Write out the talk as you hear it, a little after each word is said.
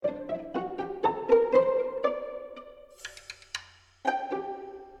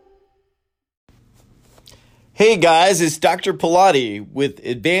Hey guys, it's Dr. Pilati with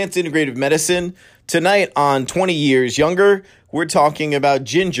Advanced Integrative Medicine. Tonight on 20 Years Younger, we're talking about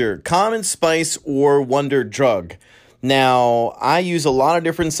ginger, common spice or wonder drug. Now, I use a lot of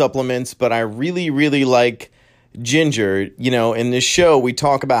different supplements, but I really like ginger. In this show, we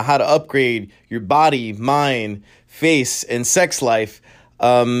talk about how to upgrade your body, mind, face, and sex life.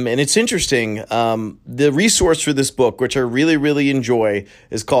 And it's interesting. The resource for this book, which I really enjoy,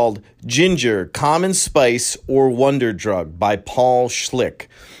 is called Ginger, Common Spice or Wonder Drug by Paul Schlick.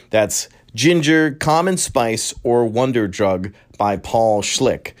 That's Ginger, Common Spice or Wonder Drug by Paul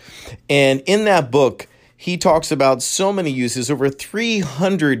Schlick. And in that book, he talks about so many uses, over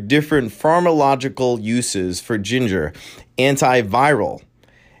 300 different pharmacological uses for ginger: antiviral,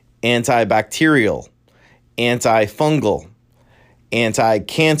 antibacterial, antifungal,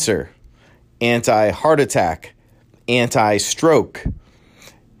 anti-cancer, anti-heart attack, anti-stroke,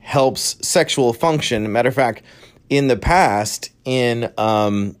 helps sexual function. Matter of fact, in the past, in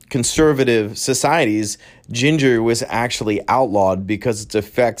conservative societies, ginger was actually outlawed because its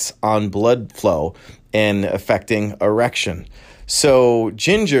effects on blood flow and affecting erection. So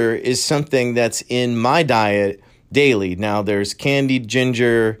ginger is something that's in my diet daily. Now, there's candied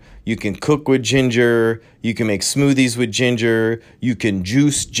ginger. You can cook with ginger. You can make smoothies with ginger. You can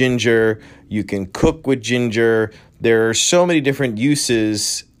juice ginger. You can cook with ginger. There are so many different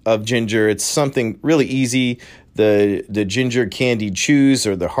uses of ginger. It's something really easy. The ginger candy chews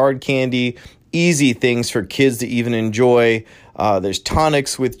or the hard candy, easy things for kids to even enjoy. There's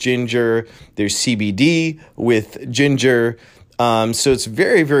tonics with ginger. There's CBD with ginger. So it's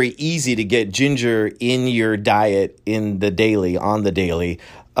very easy to get ginger in your diet on the daily.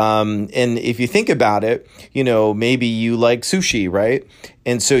 And if you think about it, maybe you like sushi, right?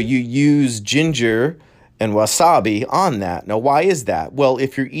 And so you use ginger and wasabi on that. Now, why is that? Well,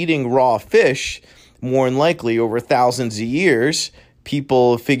 if you're eating raw fish, more than likely over thousands of years,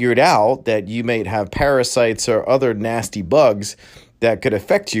 people figured out that you might have parasites or other nasty bugs that could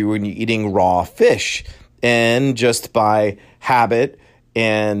affect you when you're eating raw fish. And just by habit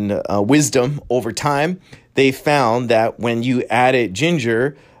and wisdom over time, they found that when you added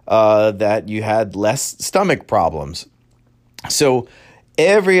ginger, that you had less stomach problems. So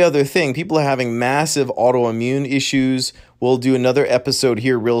every other thing, people are having massive autoimmune issues. We'll do another episode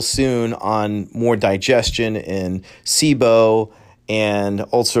here real soon on more digestion and SIBO and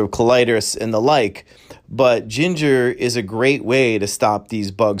ulcerative colitis and the like. But ginger is a great way to stop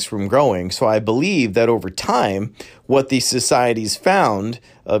these bugs from growing. So I believe that over time, what these societies found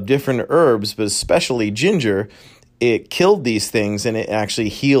of different herbs, but especially ginger, it killed these things and it actually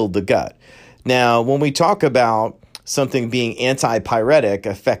healed the gut. Now, when we talk about something being antipyretic,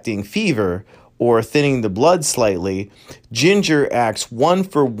 affecting fever, or thinning the blood slightly, ginger acts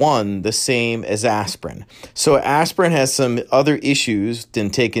 1-for-1 the same as aspirin. So aspirin has some other issues than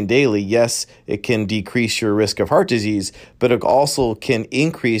taken daily. Yes, it can decrease your risk of heart disease, but it also can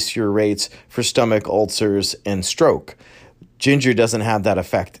increase your rates for stomach ulcers and stroke. Ginger doesn't have that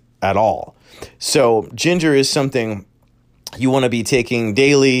effect at all. So ginger is something you want to be taking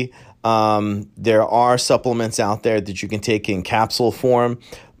daily. There are supplements out there that you can take in capsule form,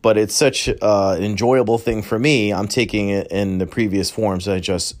 but it's such an enjoyable thing for me. I'm taking it in the previous forms I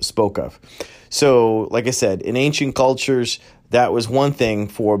just spoke of. So, like I said, in ancient cultures, that was one thing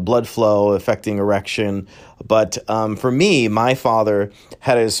for blood flow affecting erection. But for me, my father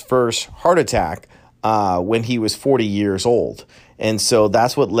had his first heart attack when he was 40 years old. And so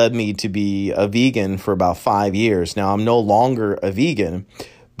that's what led me to be a vegan for about 5 years. Now, I'm no longer a vegan,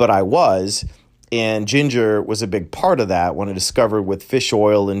 but I was. And ginger was a big part of that. When I discovered what fish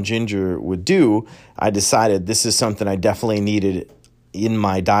oil and ginger would do, I decided this is something I definitely needed in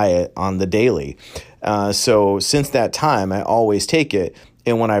my diet on the daily. So since that time, I always take it.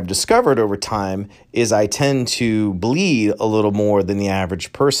 And what I've discovered over time is I tend to bleed a little more than the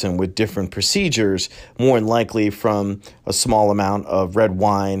average person with different procedures, more than likely from a small amount of red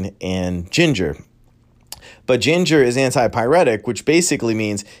wine and ginger. But ginger is antipyretic, which basically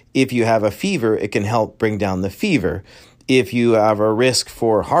means if you have a fever, it can help bring down the fever. If you have a risk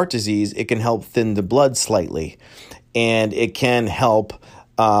for heart disease, it can help thin the blood slightly. And it can help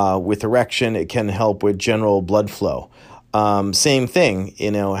with erection. It can help with general blood flow. Same thing,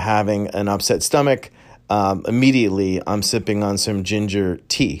 having an upset stomach, immediately I'm sipping on some ginger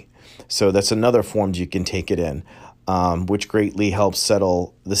tea. So that's another form you can take it in, which greatly helps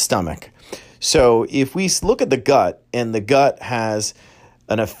settle the stomach. So if we look at the gut, and the gut has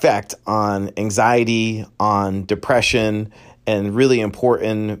an effect on anxiety, on depression, and really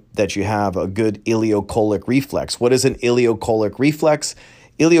important that you have a good ileocholic reflex. What is an ileocholic reflex?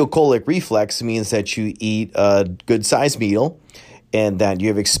 Ileocholic reflex means that you eat a good-sized meal and that you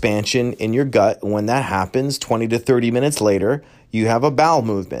have expansion in your gut. When that happens, 20 to 30 minutes later, you have a bowel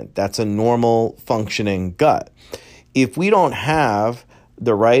movement. That's a normal functioning gut. If we don't have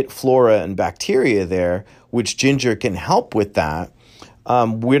the right flora and bacteria there, which ginger can help with that,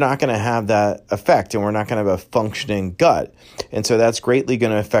 we're not going to have that effect, and we're not going to have a functioning gut. And so that's greatly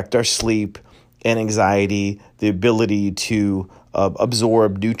going to affect our sleep and anxiety, the ability to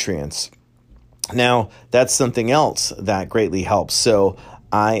absorb nutrients. Now, that's something else that greatly helps. So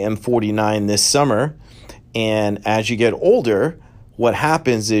I am 49 this summer, and as you get older, what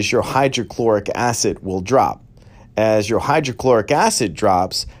happens is your hydrochloric acid will drop. As your hydrochloric acid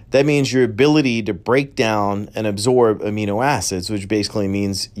drops, that means your ability to break down and absorb amino acids, which basically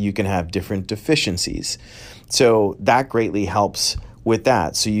means you can have different deficiencies. So that greatly helps with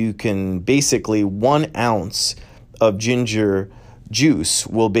that. So you can basically 1 ounce of ginger juice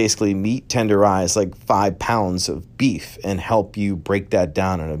will basically meat tenderize like 5 pounds of beef and help you break that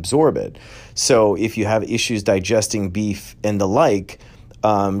down and absorb it. So if you have issues digesting beef and the like,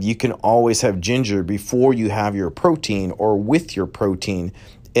 you can always have ginger before you have your protein or with your protein,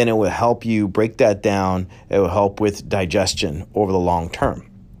 and it will help you break that down. It will help with digestion over the long term.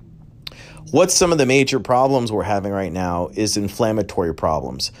 What's some of the major problems we're having right now is inflammatory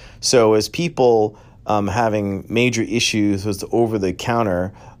problems. So as people having major issues with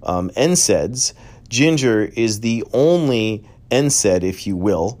over-the-counter NSAIDs, ginger is the only NSAID, if you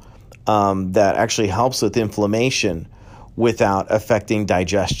will, that actually helps with inflammation without affecting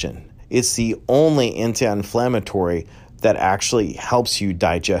digestion. It's the only anti-inflammatory that actually helps you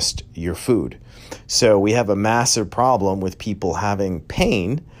digest your food. So we have a massive problem with people having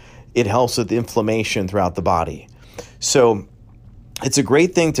pain. It helps with inflammation throughout the body. So it's a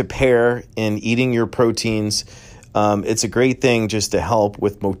great thing to pair in eating your proteins. It's a great thing just to help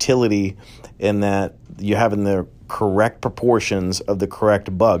with motility in that you're having the correct proportions of the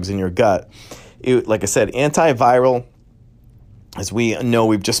correct bugs in your gut. Like I said, antiviral, as we know,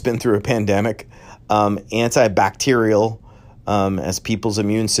 we've just been through a pandemic. Antibacterial, as people's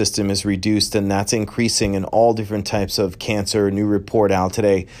immune system is reduced, and that's increasing in all different types of cancer. A new report out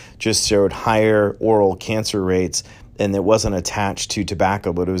today just showed higher oral cancer rates, and it wasn't attached to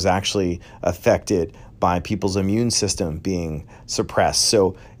tobacco, but it was actually affected by people's immune system being suppressed.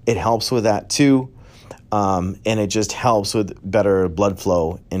 So it helps with that too, and it just helps with better blood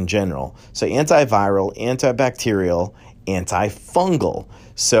flow in general. So antiviral, antibacterial, antifungal.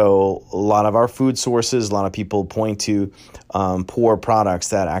 So a lot of our food sources, a lot of people point to poor products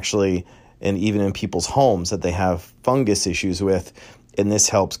that actually, and even in people's homes, that they have fungus issues with, and this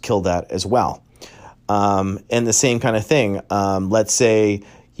helps kill that as well. And the same kind of thing, let's say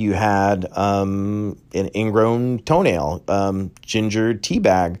you had an ingrown toenail, ginger tea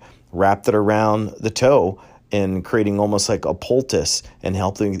bag, wrapped it around the toe and creating almost like a poultice and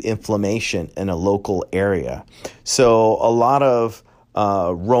helping with inflammation in a local area. So a lot of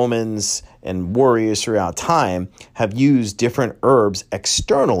Romans and warriors throughout time have used different herbs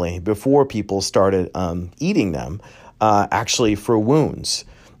externally before people started eating them, actually for wounds.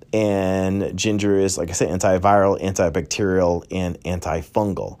 And ginger is, like I said, antiviral, antibacterial, and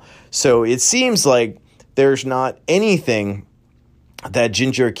antifungal. So it seems like there's not anything that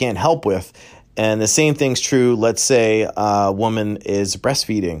ginger can't help with. And the same thing's true, let's say a woman is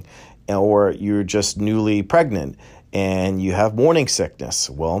breastfeeding or you're just newly pregnant and you have morning sickness.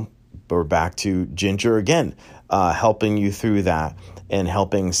 Well, we're back to ginger again, helping you through that and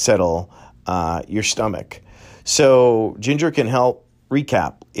helping settle your stomach. So ginger can help.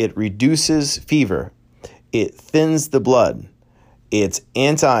 Recap, it reduces fever, it thins the blood, it's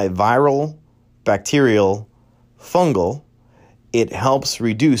antiviral, bacterial, fungal, it helps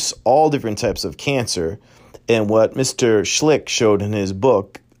reduce all different types of cancer, and what Mr. Schlick showed in his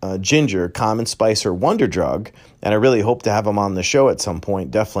book, Ginger, Common Spice or Wonder Drug, and I really hope to have him on the show at some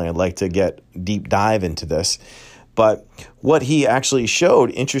point. Definitely, I'd like to get deep dive into this. But what he actually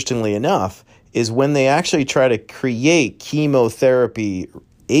showed, interestingly enough, is when they actually try to create chemotherapy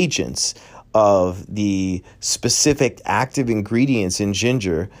agents of the specific active ingredients in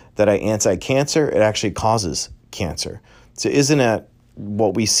ginger that are anti-cancer, it actually causes cancer. So isn't that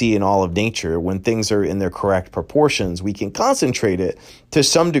what we see in all of nature? When things are in their correct proportions, we can concentrate it to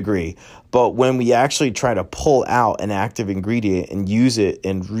some degree. But when we actually try to pull out an active ingredient and use it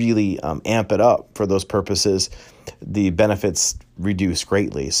and really amp it up for those purposes, the benefits reduce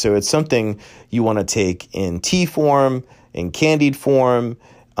greatly. So it's something you want to take in tea form, in candied form,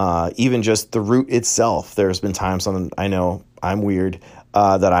 even just the root itself. There's been times I know I'm weird,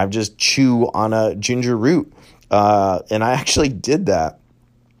 that I've just chew on a ginger root. And I actually did that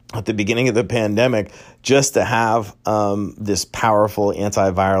at the beginning of the pandemic, just to have this powerful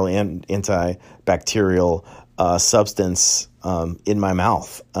antiviral and antibacterial substance in my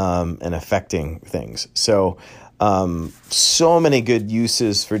mouth and affecting things. So many good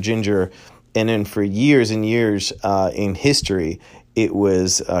uses for ginger. And then for years and years in history, it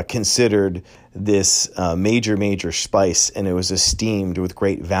was considered this major spice, and it was esteemed with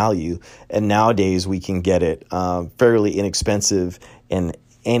great value. And nowadays we can get it fairly inexpensive in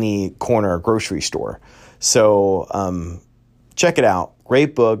any corner grocery store. So check it out.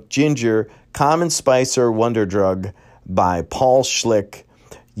 Great book, Ginger, Common Spice or Wonder Drug by Paul Schlick.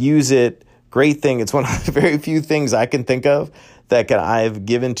 Use it. Great thing. It's one of the very few things I can think of that I've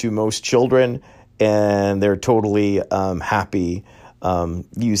given to most children, and they're totally happy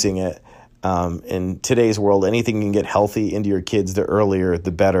using it. In today's world, anything you can get healthy into your kids, the earlier,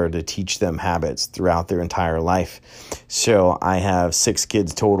 the better, to teach them habits throughout their entire life. So I have 6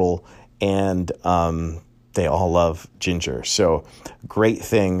 kids total, and they all love ginger. So great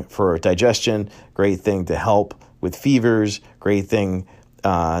thing for digestion, great thing to help with fevers, great thing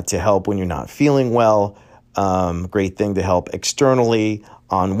to help when you're not feeling well, great thing to help externally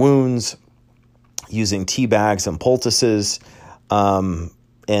on wounds, using tea bags and poultices.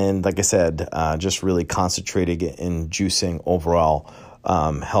 And like I said, just really concentrating it in juicing overall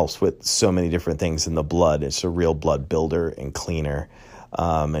helps with so many different things in the blood. It's a real blood builder and cleaner,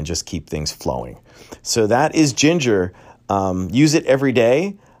 and just keep things flowing. So that is ginger. Use it every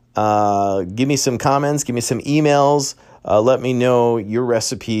day. Give me some comments. Give me some emails. Let me know your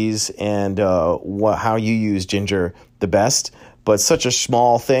recipes and how you use ginger the best. But such a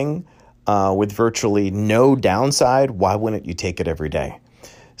small thing with virtually no downside. Why wouldn't you take it every day?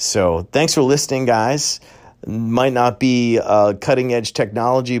 So thanks for listening, guys. Might not be cutting edge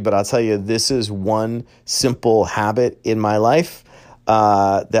technology, but I'll tell you, this is one simple habit in my life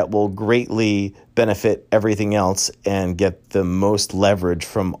that will greatly benefit everything else and get the most leverage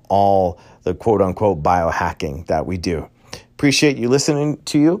from all the quote unquote biohacking that we do. Appreciate you listening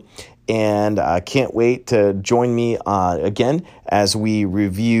to you, and I can't wait to join me again as we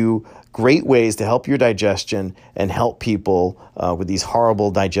review great ways to help your digestion and help people with these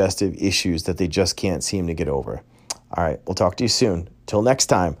horrible digestive issues that they just can't seem to get over. All right, we'll talk to you soon. Till next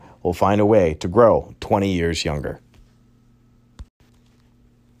time, we'll find a way to grow 20 years younger.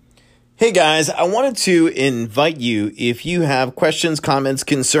 Hey guys, I wanted to invite you, if you have questions, comments,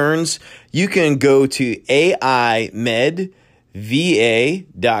 concerns, you can go to aimedva.com.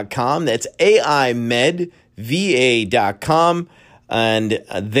 That's aimedva.com. And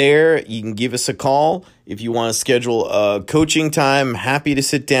there you can give us a call if you want to schedule a coaching time. Happy to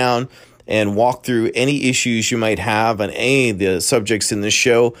sit down and walk through any issues you might have on any of the subjects in this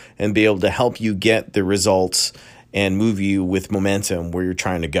show and be able to help you get the results and move you with momentum where you're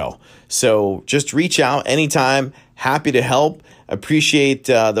trying to go. So just reach out anytime. Happy to help. Appreciate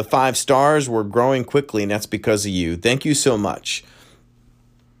the 5 stars. We're growing quickly, and that's because of you. Thank you so much.